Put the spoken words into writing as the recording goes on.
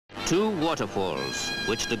two waterfalls,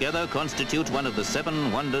 which together constitute one of the 7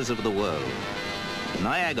 wonders of the world.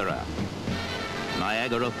 Niagara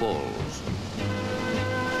Falls.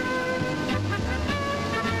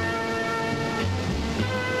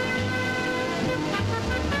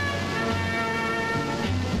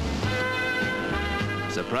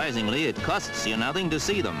 Surprisingly, it costs you nothing to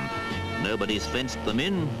see them. Nobody's fenced them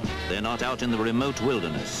in. They're not out in the remote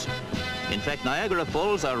wilderness. In fact, Niagara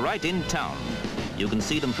Falls are right in town. You can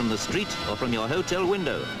see them from the street or from your hotel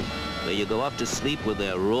window, where you go off to sleep with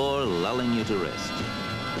their roar lulling you to rest.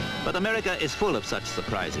 But America is full of such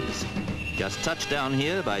surprises. Just touch down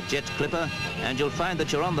here by jet clipper, and you'll find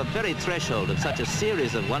that you're on the very threshold of such a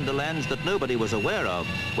series of wonderlands that nobody was aware of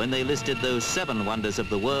when they listed those 7 wonders of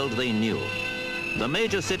the world they knew. The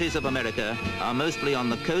major cities of America are mostly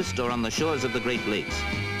on the coast or on the shores of the Great Lakes,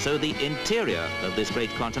 so the interior of this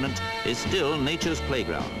great continent is still nature's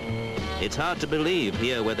playground. It's hard to believe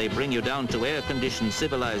here, where they bring you down to air-conditioned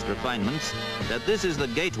civilized refinements, that this is the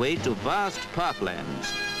gateway to vast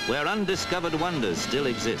parklands where undiscovered wonders still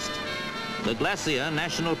exist. The Glacier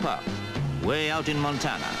National Park, way out in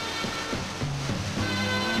Montana.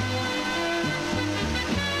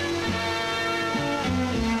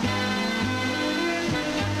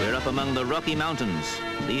 We're up among the Rocky Mountains.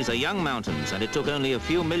 These are young mountains, and it took only a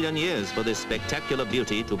few million years for this spectacular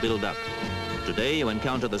beauty to build up. Today you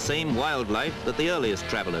encounter the same wildlife that the earliest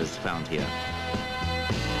travelers found here.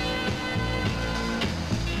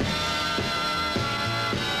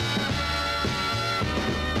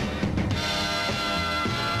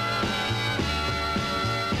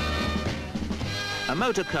 A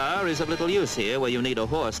motor car is of little use here, where you need a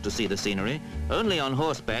horse to see the scenery. Only on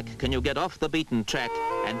horseback can you get off the beaten track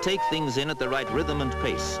and take things in at the right rhythm and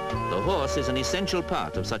pace. The horse is an essential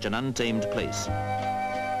part of such an untamed place.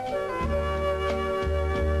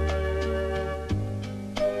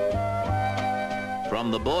 From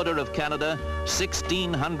the border of Canada,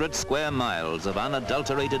 1,600 square miles of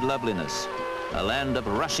unadulterated loveliness. A land of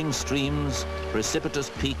rushing streams, precipitous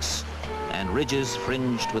peaks, and ridges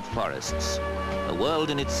fringed with forests. A world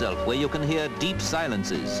in itself, where you can hear deep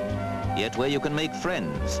silences, yet where you can make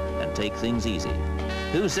friends and take things easy.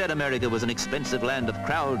 Who said America was an expensive land of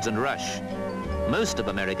crowds and rush? Most of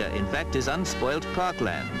America, in fact, is unspoilt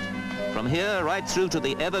parkland. From here right through to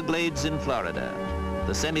the Everglades in Florida,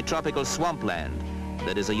 the semi-tropical swampland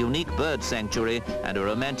that is a unique bird sanctuary and a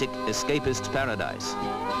romantic escapist paradise.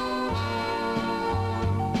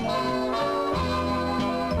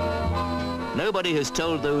 Nobody has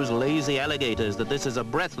told those lazy alligators that this is a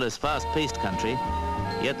breathless, fast-paced country.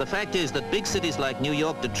 Yet the fact is that big cities like New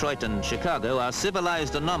York, Detroit, and Chicago are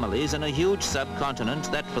civilized anomalies in a huge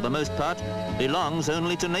subcontinent that, for the most part, belongs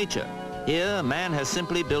only to nature. Here, man has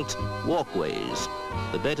simply built walkways,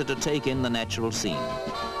 the better to take in the natural scene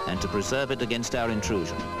and to preserve it against our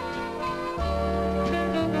intrusion.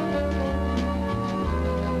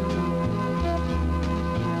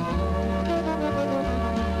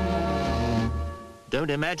 Don't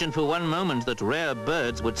imagine for one moment that rare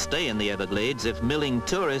birds would stay in the Everglades if milling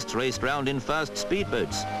tourists raced round in fast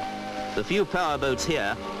speedboats. The few powerboats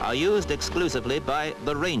here are used exclusively by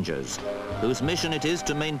the rangers, whose mission it is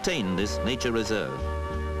to maintain this nature reserve.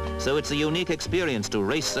 So it's a unique experience to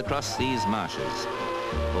race across these marshes.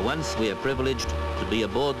 For once, we are privileged to be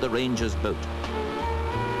aboard the ranger's boat.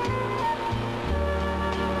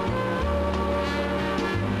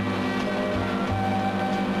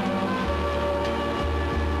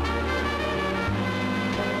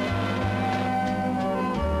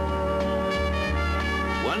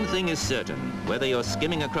 One thing is certain, whether you're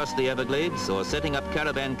skimming across the Everglades or setting up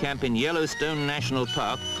caravan camp in Yellowstone National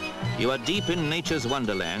Park, you are deep in nature's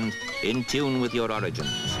wonderland, in tune with your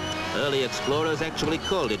origins. Early explorers actually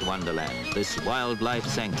called it Wonderland, this wildlife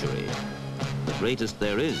sanctuary, the greatest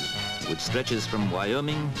there is, which stretches from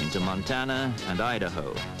Wyoming into Montana and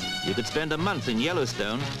Idaho. You could spend a month in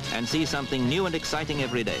Yellowstone and see something new and exciting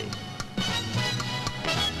every day.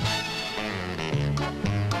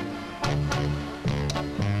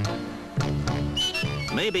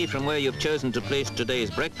 Maybe from where you've chosen to place today's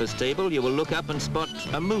breakfast table, you will look up and spot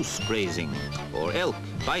a moose grazing, or elk,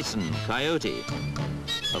 bison, coyote.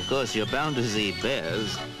 Of course, you're bound to see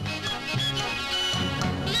bears.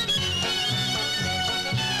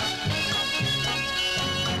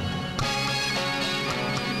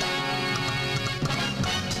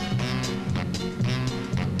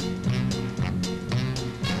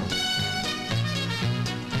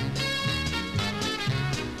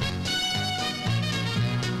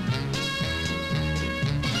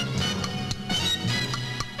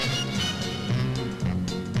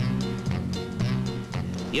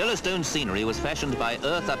 Yellowstone scenery was fashioned by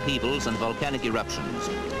earth upheavals and volcanic eruptions.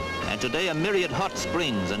 And today a myriad hot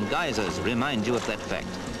springs and geysers remind you of that fact.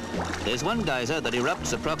 There's one geyser that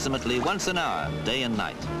erupts approximately once an hour, day and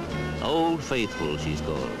night. Old Faithful, she's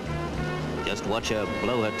called. Just watch her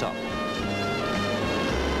blow her top.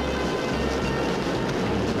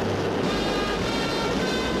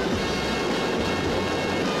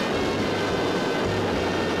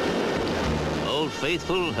 Old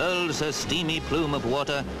Faithful hurls her steamy plume of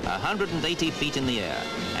water 180 feet in the air,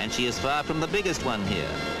 and she is far from the biggest one here,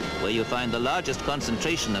 where you find the largest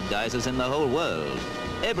concentration of geysers in the whole world.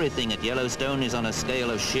 Everything at Yellowstone is on a scale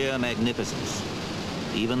of sheer magnificence.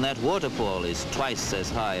 Even that waterfall is twice as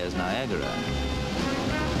high as Niagara.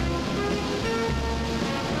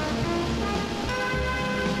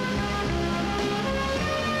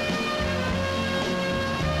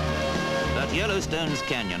 But Yellowstone's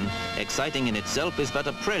canyon, exciting in itself, is but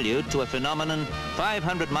a prelude to a phenomenon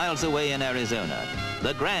 500 miles away in Arizona,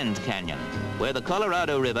 the Grand Canyon, where the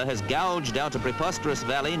Colorado River has gouged out a preposterous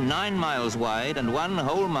valley 9 miles wide and 1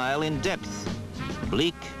 whole mile in depth.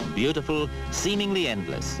 Bleak, beautiful, seemingly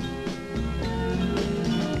endless.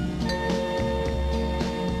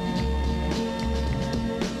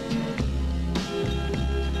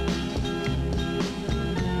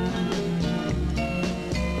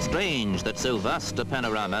 Strange that so vast a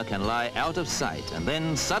panorama can lie out of sight and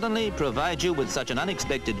then suddenly provide you with such an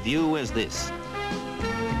unexpected view as this.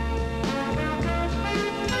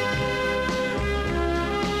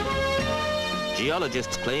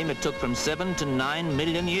 Geologists claim it took from 7 to 9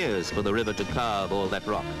 million years for the river to carve all that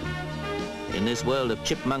rock. In this world of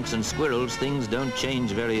chipmunks and squirrels, things don't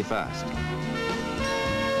change very fast.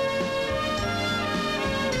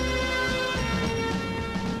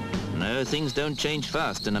 No, things don't change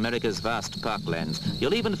fast in America's vast parklands.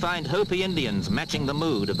 You'll even find Hopi Indians matching the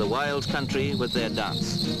mood of the wild country with their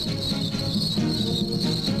dance.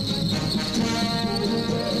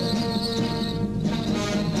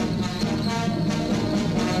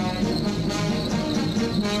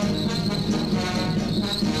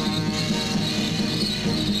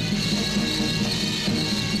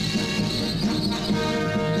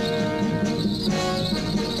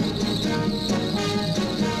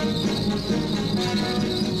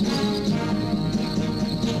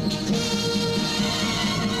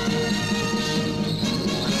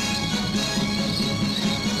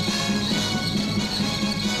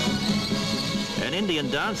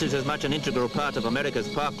 Indian dance is as much an integral part of America's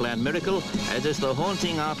parkland miracle as is the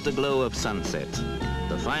haunting afterglow of sunset,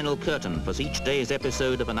 the final curtain for each day's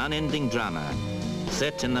episode of an unending drama,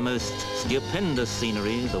 set in the most stupendous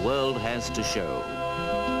scenery the world has to show.